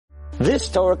This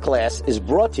Torah class is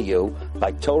brought to you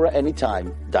by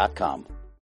TorahAnytime.com.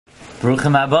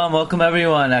 Baruchim Abba, welcome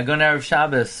everyone. Agun Erev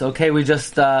Shabbos. Okay, we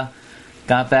just got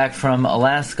back from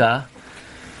Alaska.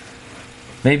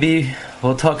 Maybe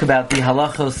we'll talk about the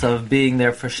halachos of being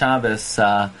there for Shabbos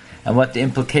and what the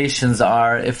implications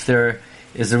are if there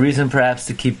is a reason perhaps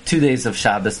to keep 2 days of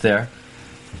Shabbos there.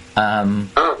 But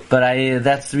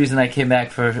that's the reason I came back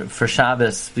for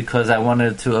Shabbos, because I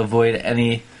wanted to avoid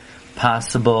any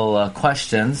possible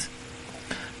questions.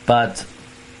 But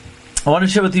I want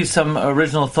to share with you some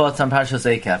original thoughts on Parshas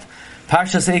Eikev.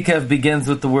 Parshas Eikev begins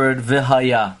with the word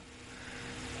V'haya.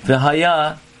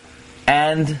 V'haya,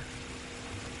 and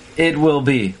it will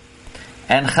be.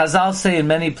 And Chazal say in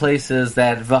many places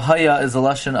that V'haya is a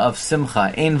lashon of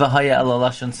simcha. Ein V'haya el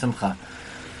lashon simcha.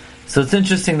 So it's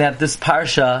interesting that this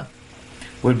parsha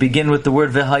would begin with the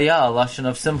word V'haya, a lashon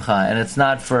of simcha, and it's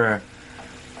not for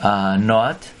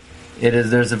naught.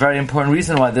 There's a very important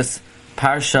reason why this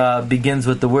parsha begins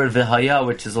with the word V'haya,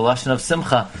 which is a lashon of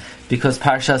simcha, because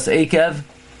Parshas Eikev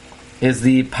is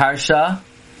the parsha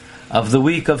of the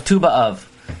week of Tu B'Av.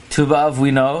 Tu B'Av,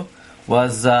 we know,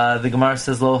 was the Gemara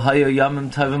says Lo Hayo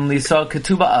Yamim Tavim Lisar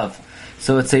Ketu B'Av.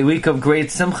 So it's a week of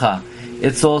great simcha.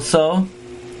 It's also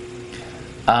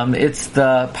it's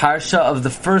the parsha of the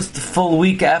first full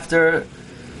week after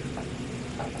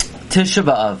Tisha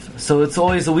B'Av. So it's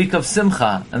always a week of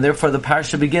simcha, and therefore the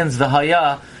parsha begins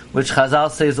V'haya, which Chazal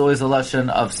say is always a lashon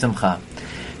of simcha.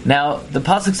 Now the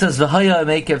pasuk says V'haya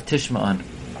Eikev Tishma'an,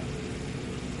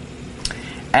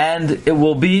 and it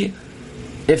will be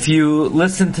if you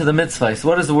listen to the mitzvahs.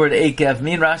 What does the word Eikev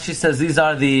mean? Rashi says these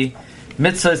are the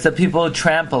mitzvahs that people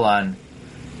trample on.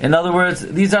 In other words,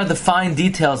 these are the fine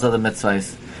details of the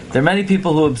mitzvahs. There are many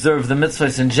people who observe the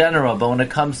mitzvahs in general, but when it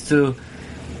comes to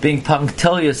being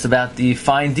punctilious about the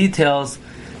fine details,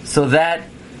 so that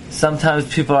sometimes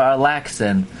people are lax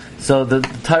in. So the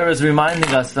Torah is reminding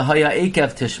us, V'haya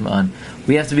Eikev Tishma'an.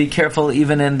 We have to be careful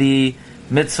even in the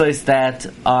mitzvahs that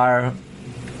are...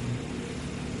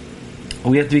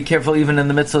 We have to be careful even in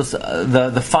the mitzvahs,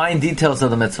 the fine details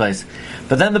of the mitzvahs.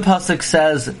 But then the pasuk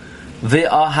says,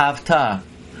 V'ahavta.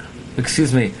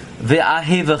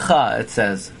 V'ahevecha, it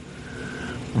says.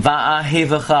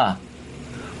 V'ahevecha.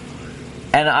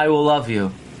 And I will love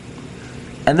you.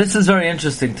 And this is very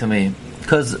interesting to me,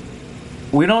 because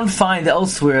we don't find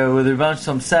elsewhere where the Rebbe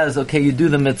Shalom says, okay, you do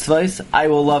the mitzvahs, I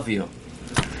will love you.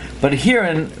 But here,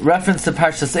 in reference to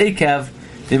Parshas Eikev,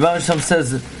 the Rebbe Shalom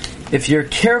says, if you're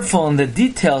careful in the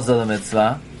details of the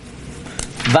mitzvah,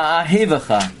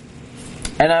 va'ahevecha,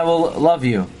 and I will love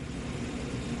you.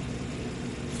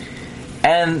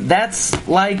 And that's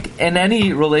like in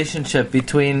any relationship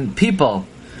between people.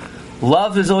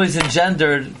 Love is always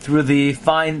engendered through the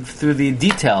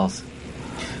details.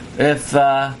 If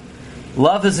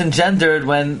love is engendered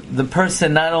when the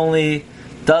person not only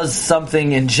does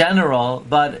something in general,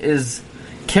 but is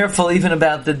careful even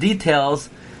about the details,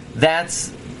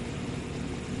 that's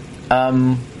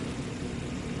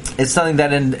it's something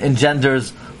that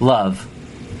engenders love.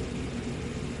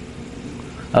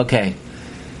 Okay.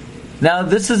 Now,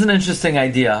 this is an interesting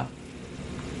idea.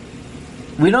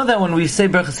 We know that when we say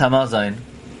Berachas Hamazon,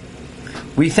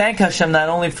 we thank Hashem not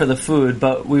only for the food,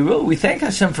 but we thank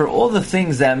Hashem for all the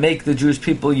things that make the Jewish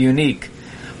people unique.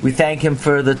 We thank Him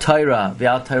for the Torah,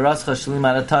 V'al Torascha Shlim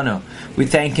Aratanu. We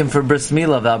thank Him for Bris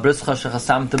Milah, V'al Brischa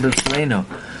Shechasamta B'Tzleinu.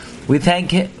 We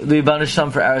thank the Rebbeinu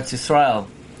Hashem for Eretz Yisrael.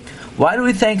 Why do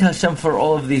we thank Hashem for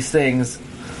all of these things?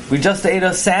 We just ate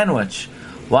a sandwich.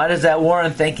 Why does that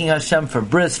warrant thanking Hashem for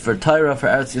Bris, for Torah, for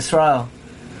Eretz Yisrael?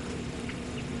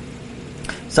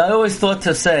 So I always thought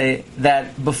to say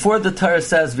that before the Torah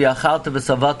says V'achalta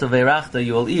v'savata v'erachta,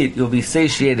 you will eat, you will be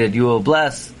satiated, you will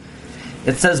bless,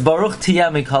 it says Baruch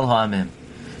tiyeh mikol ha'amim,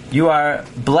 you are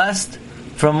blessed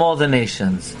from all the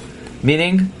nations.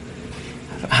 Meaning,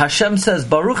 Hashem says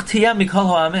Baruch tiyeh mikol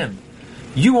ha'amim,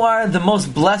 you are the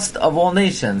most blessed of all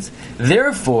nations.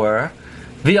 Therefore,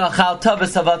 V'achalta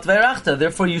v'savata v'erachta,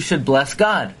 therefore you should bless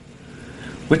God.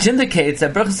 Which indicates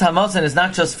that Berachas Hamazon is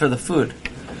not just for the food,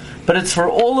 but it's for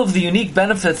all of the unique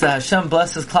benefits that Hashem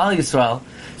blesses Klal Yisrael.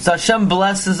 So Hashem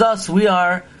blesses us. We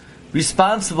are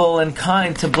responsible and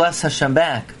kind to bless Hashem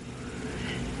back.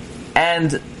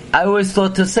 And I always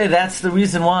thought to say that's the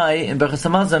reason why in Berachas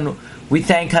Hamazon we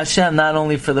thank Hashem not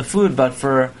only for the food, but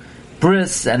for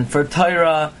Bris and for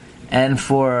Torah and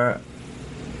for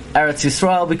Eretz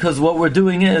Yisrael, because what we're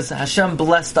doing is Hashem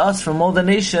blessed us from all the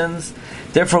nations,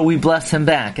 therefore we bless Him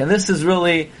back. And this is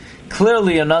really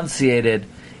clearly enunciated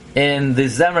in the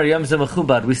Zemer Yom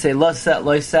Zemachubad. We say, Lo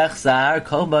Loisech Zahar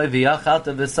Kol Boi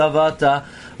V'yachalta V'savata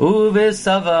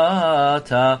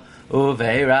U'V'savata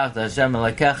Uveirach Hashem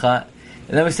Elokecha.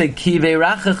 And then we say, Ki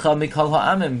veirachecha mikol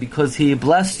ha'amim, because He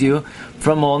blessed you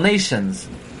from all nations.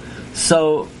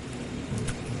 So,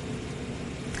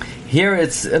 here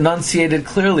it's enunciated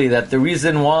clearly that the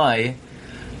reason why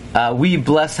we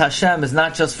bless Hashem is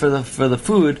not just for the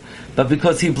food, but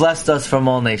because He blessed us from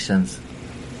all nations.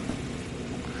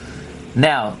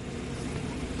 Now,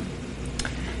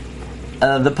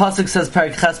 the pasuk says,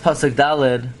 Parak Ches pasuk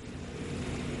Daled,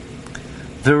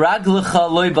 V'raglecha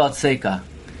loy batzeka.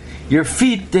 Your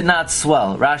feet did not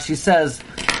swell. Rashi says,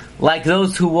 like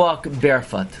those who walk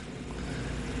barefoot.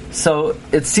 So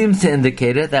it seems to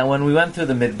indicate it that when we went through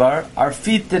the midbar, our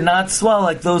feet did not swell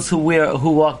like those who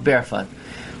walk barefoot,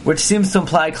 which seems to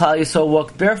imply Klal Yisrael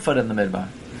walked barefoot in the midbar.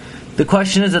 The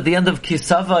question is, at the end of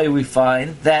Kisavai, we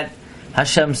find that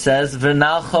Hashem says,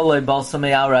 "V'nalcha loy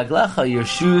balsamei al raglecha." Your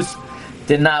shoes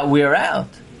did not wear out.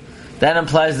 That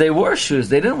implies they wore shoes.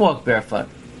 They didn't walk barefoot.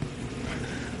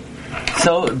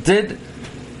 So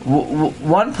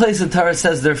one place the Torah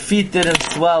says their feet didn't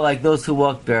swell like those who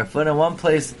walked barefoot, and one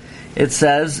place it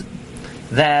says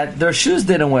that their shoes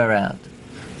didn't wear out.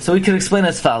 So we can explain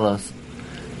as follows.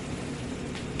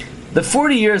 The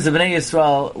 40 years of Bnei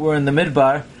Yisrael were in the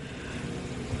Midbar.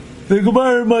 The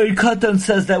Gemara in Maggid Katan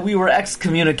says that we were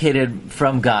excommunicated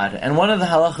from God. And one of the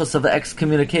halachas of the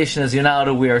excommunication is you're not allowed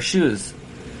to wear shoes.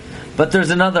 But there's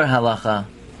another halacha,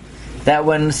 that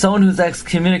when someone who's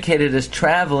excommunicated is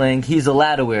traveling, he's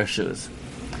allowed to wear shoes.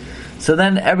 So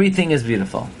then everything is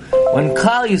beautiful. When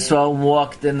Klal Yisrael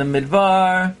walked in the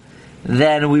Midbar,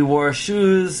 then we wore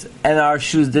shoes, and our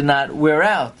shoes did not wear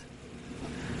out.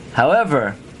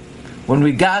 However, when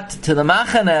we got to the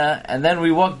Machaneh, and then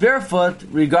we walked barefoot,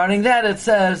 regarding that it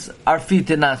says, our feet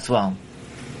did not swell.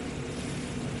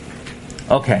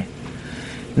 Okay.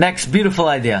 Next, beautiful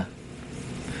idea.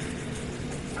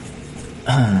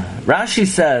 Rashi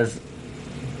says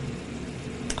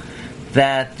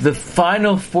that the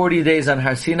final 40 days on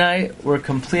Har Sinai were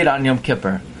complete on Yom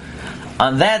Kippur.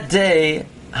 On that day,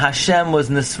 Hashem was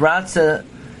nisratze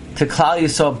to Klal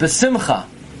Yisrael b'simcha,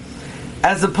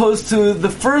 as opposed to the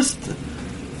first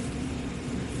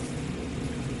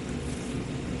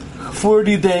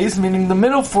 40 days, meaning the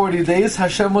middle 40 days,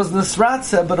 Hashem was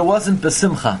nisratze, but it wasn't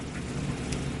b'simcha.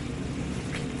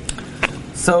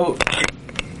 So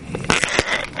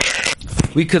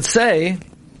we could say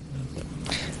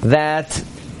that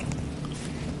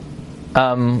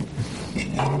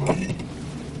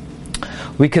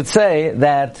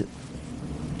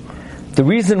the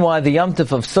reason why the Yom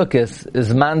Tov of Sukkot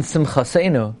is Man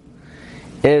Simchaseinu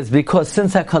is because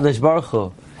since HaKadosh Baruch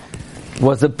Hu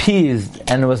was appeased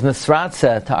and was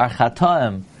nisratze to our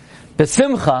chatoim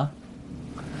b'simcha,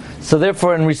 so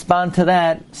therefore in response to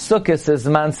that, Sukkot is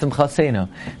Man Simchaseinu,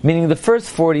 meaning the first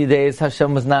 40 days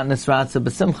Hashem was not nisratze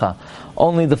b'simcha.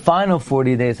 Only the final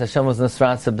 40 days Hashem was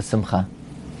nisratze b'simcha.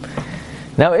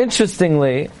 Now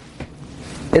interestingly,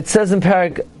 it says in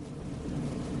Parak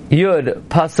Yud,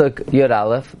 Pasuk Yud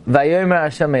Aleph, Vayomer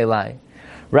Hashem Elai.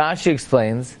 Rashi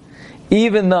explains,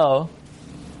 even though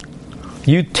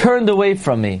you turned away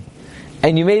from me,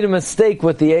 and you made a mistake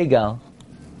with the Egel,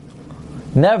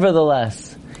 nevertheless,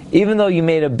 even though you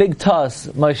made a big toss,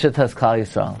 Moshe Tes Klal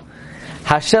Yisrael,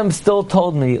 Hashem still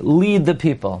told me, lead the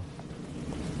people.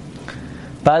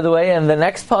 By the way, in the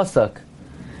next pasuk,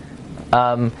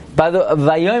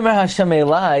 Vayomer Hashem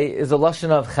Elai is a lashon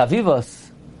of Chavivos.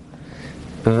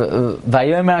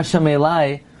 Vayomer Hashem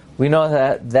Elai, we know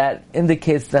that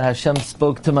indicates that Hashem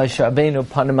spoke to Moshe Rabbeinu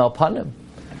panim el panim.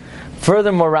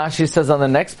 Furthermore, Rashi says on the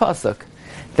next pasuk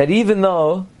that even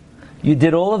though you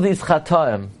did all of these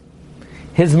chatoim,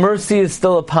 His mercy is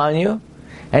still upon you,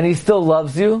 and He still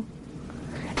loves you,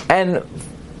 and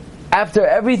after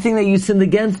everything that you sinned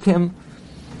against Him,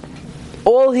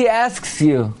 all He asks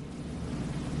you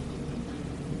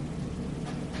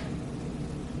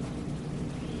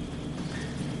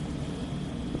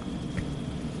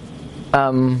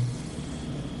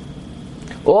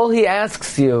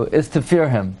is to fear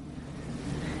Him.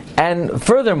 And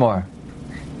furthermore,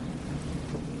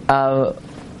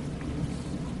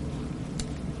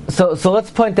 So let's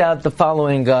point out the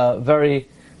following very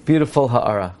beautiful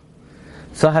ha'ara.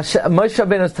 So Moshe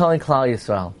Rabbeinu is telling Klal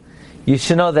Yisrael, you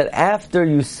should know that after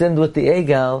you sinned with the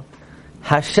Egel,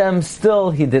 Hashem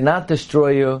still, He did not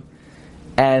destroy you,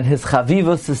 and His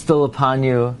chavivos is still upon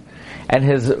you, and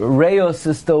His reos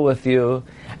is still with you,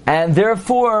 and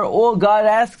therefore all God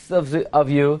asks of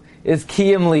you is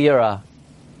kiyum liyira.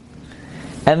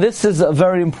 And this is a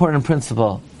very important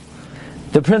principle.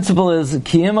 The principle is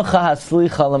Ki'imacha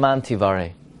haslicha leman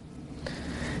tivare.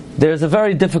 There's a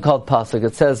very difficult pasuk.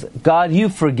 It says, God, you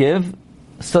forgive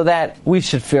so that we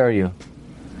should fear you.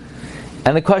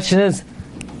 And the question is,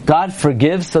 God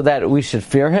forgives so that we should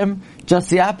fear Him? Just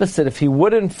the opposite. If He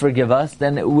wouldn't forgive us,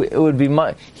 then He would be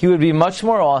much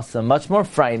more awesome, much more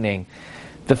frightening.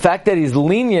 The fact that He's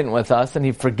lenient with us and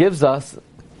He forgives us,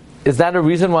 is that a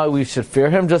reason why we should fear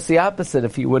Him? Just the opposite.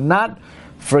 If He would not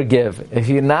forgive, if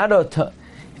He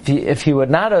would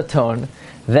not atone,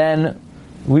 then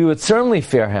we would certainly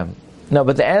fear Him. No,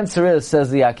 but the answer is,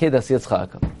 says the Akedas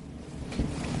Yitzchak,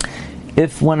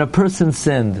 if when a person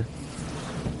sinned,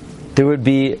 there would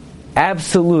be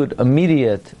absolute,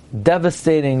 immediate,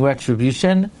 devastating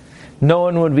retribution, no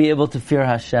one would be able to fear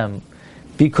Hashem,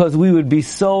 because we would be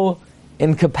so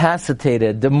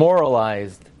incapacitated,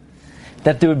 demoralized,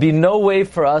 that there would be no way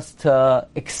for us to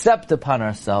accept upon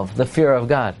ourselves the fear of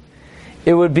God.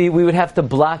 We would have to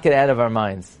block it out of our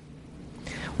minds.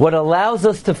 What allows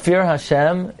us to fear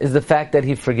Hashem is the fact that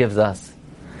He forgives us.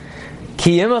 With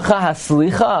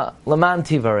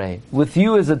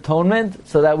you is atonement,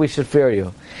 so that we should fear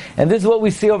you. And this is what we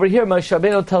see over here. Moshe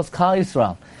Rabbeinu tells Klal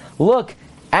Yisrael, look,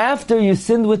 after you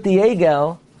sinned with the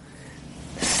Egel,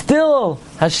 still,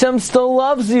 Hashem still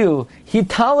loves you. He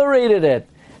tolerated it.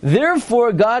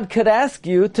 Therefore, God could ask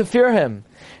you to fear Him.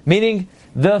 Meaning,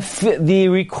 the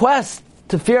request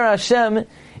to fear Hashem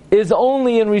is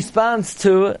only in response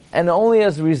to, and only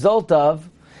as a result of,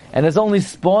 and is only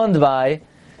spawned by,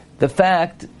 the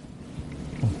fact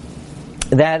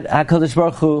that HaKadosh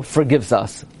Baruch Hu forgives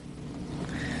us.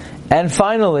 And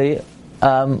finally,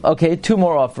 two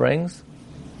more offerings.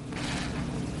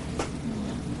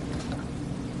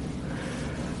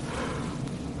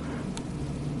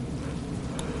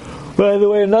 By the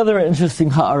way, another interesting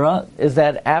ha'ara is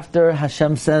that after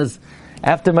Hashem says,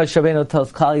 after Moshe Rabbeinu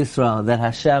tells Klal Yisrael that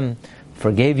Hashem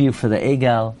forgave you for the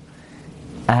Egel,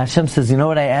 Hashem says, you know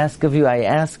what I ask of you? I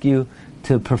ask you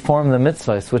to perform the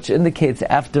mitzvahs, which indicates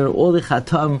after all the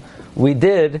chatam we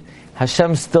did,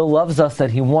 Hashem still loves us, that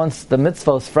He wants the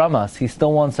mitzvahs from us. He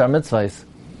still wants our mitzvahs.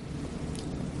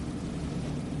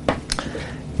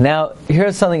 Now,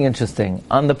 here's something interesting.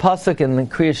 On the pasuk in the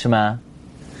Kriya Shema,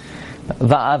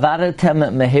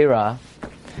 Va'avaretem mehira,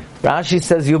 Rashi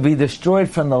says you'll be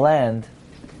destroyed from the land,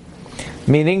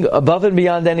 meaning above and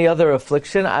beyond any other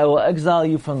affliction, I will exile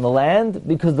you from the land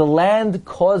because the land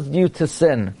caused you to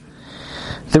sin.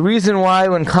 The reason why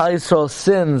when Klal Yisrael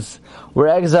sins, we're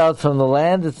exiled from the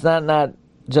land, it's not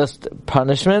just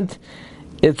punishment,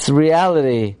 it's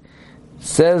reality.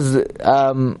 Says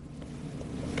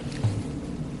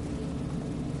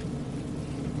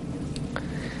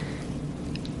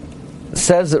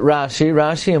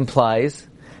Rashi implies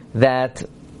that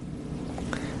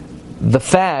the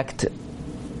fact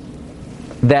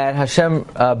that Hashem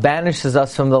banishes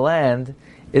us from the land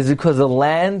is because the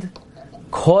land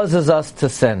causes us to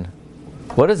sin.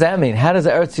 What does that mean? How does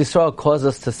Eretz Yisrael cause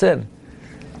us to sin?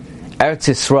 Eretz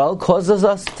Yisrael causes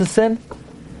us to sin?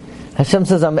 Hashem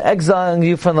says, I'm exiling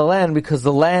you from the land because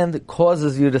the land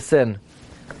causes you to sin.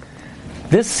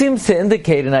 This seems to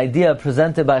indicate an idea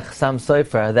presented by Chassam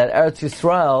Sofer that Eretz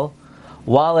Yisrael,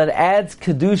 while it adds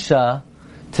Kedusha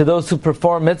to those who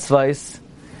perform mitzvahs,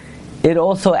 it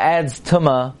also adds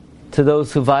Tumah to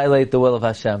those who violate the will of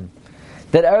Hashem.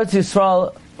 That Eretz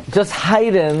Yisrael just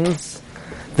heightens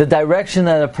the direction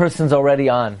that a person's already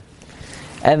on.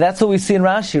 And that's what we see in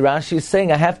Rashi. Rashi is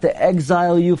saying, I have to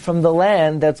exile you from the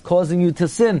land that's causing you to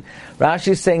sin. Rashi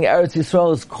is saying Eretz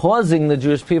Yisrael is causing the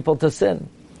Jewish people to sin.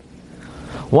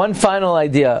 One final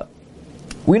idea.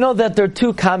 We know that there are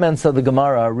two comments of the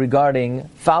Gemara regarding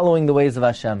following the ways of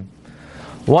Hashem.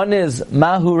 One is,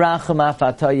 Mahu racham af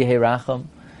ata yehi racham.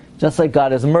 Just like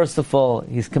God is merciful,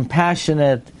 He's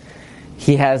compassionate,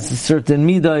 He has certain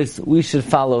midos, we should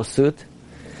follow suit.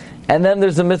 And then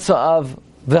there's a mitzvah of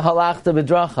v'halachta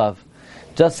b'drachav.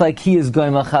 Just like He is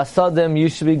goyim chasadim, you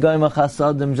should be goyim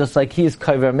chasadim. Just like He is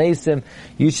kover mesim,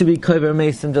 you should be kover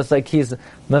mesim. Just like He is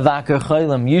mevaker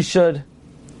cholim, you should.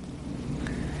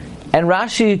 And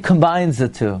Rashi combines the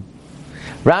two.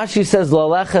 Rashi says, lo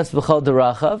leches b'chol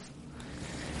derachav.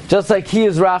 Just like He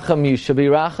is racham, you should be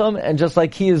racham, and just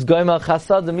like He is goyim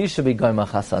chasadim, you should be goyim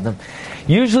chasadim.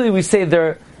 Usually we say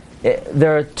there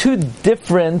are two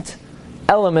different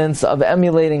elements of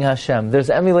emulating Hashem. There's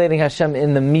emulating Hashem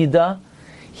in the midah,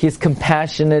 He's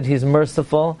compassionate, He's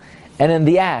merciful, and in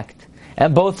the act.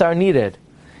 And both are needed.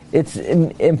 It's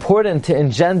important to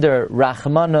engender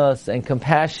rachmanos and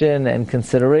compassion and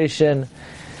consideration,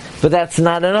 but that's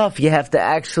not enough. You have to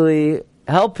actually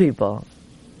help people.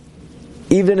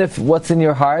 Even if what's in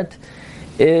your heart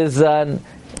is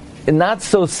not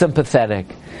so sympathetic.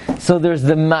 So there's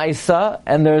the maisa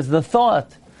and there's the thought.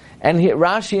 And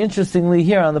Rashi, interestingly,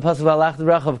 here on the pasuk V'alachta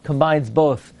b'Rechav, combines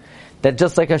both. That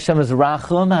just like Hashem is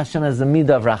Rachum, Hashem has the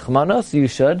midah of Rachmanos, you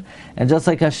should. And just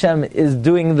like Hashem is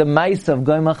doing the mice of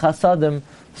Goyma Chasadim,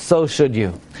 so should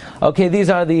you. Okay, these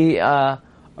are the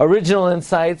original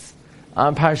insights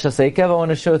on Parshas Eikev. I want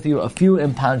to share with you a few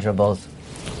imponderables.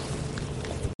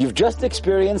 You've just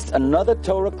experienced another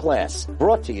Torah class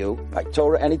brought to you by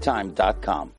TorahAnytime.com.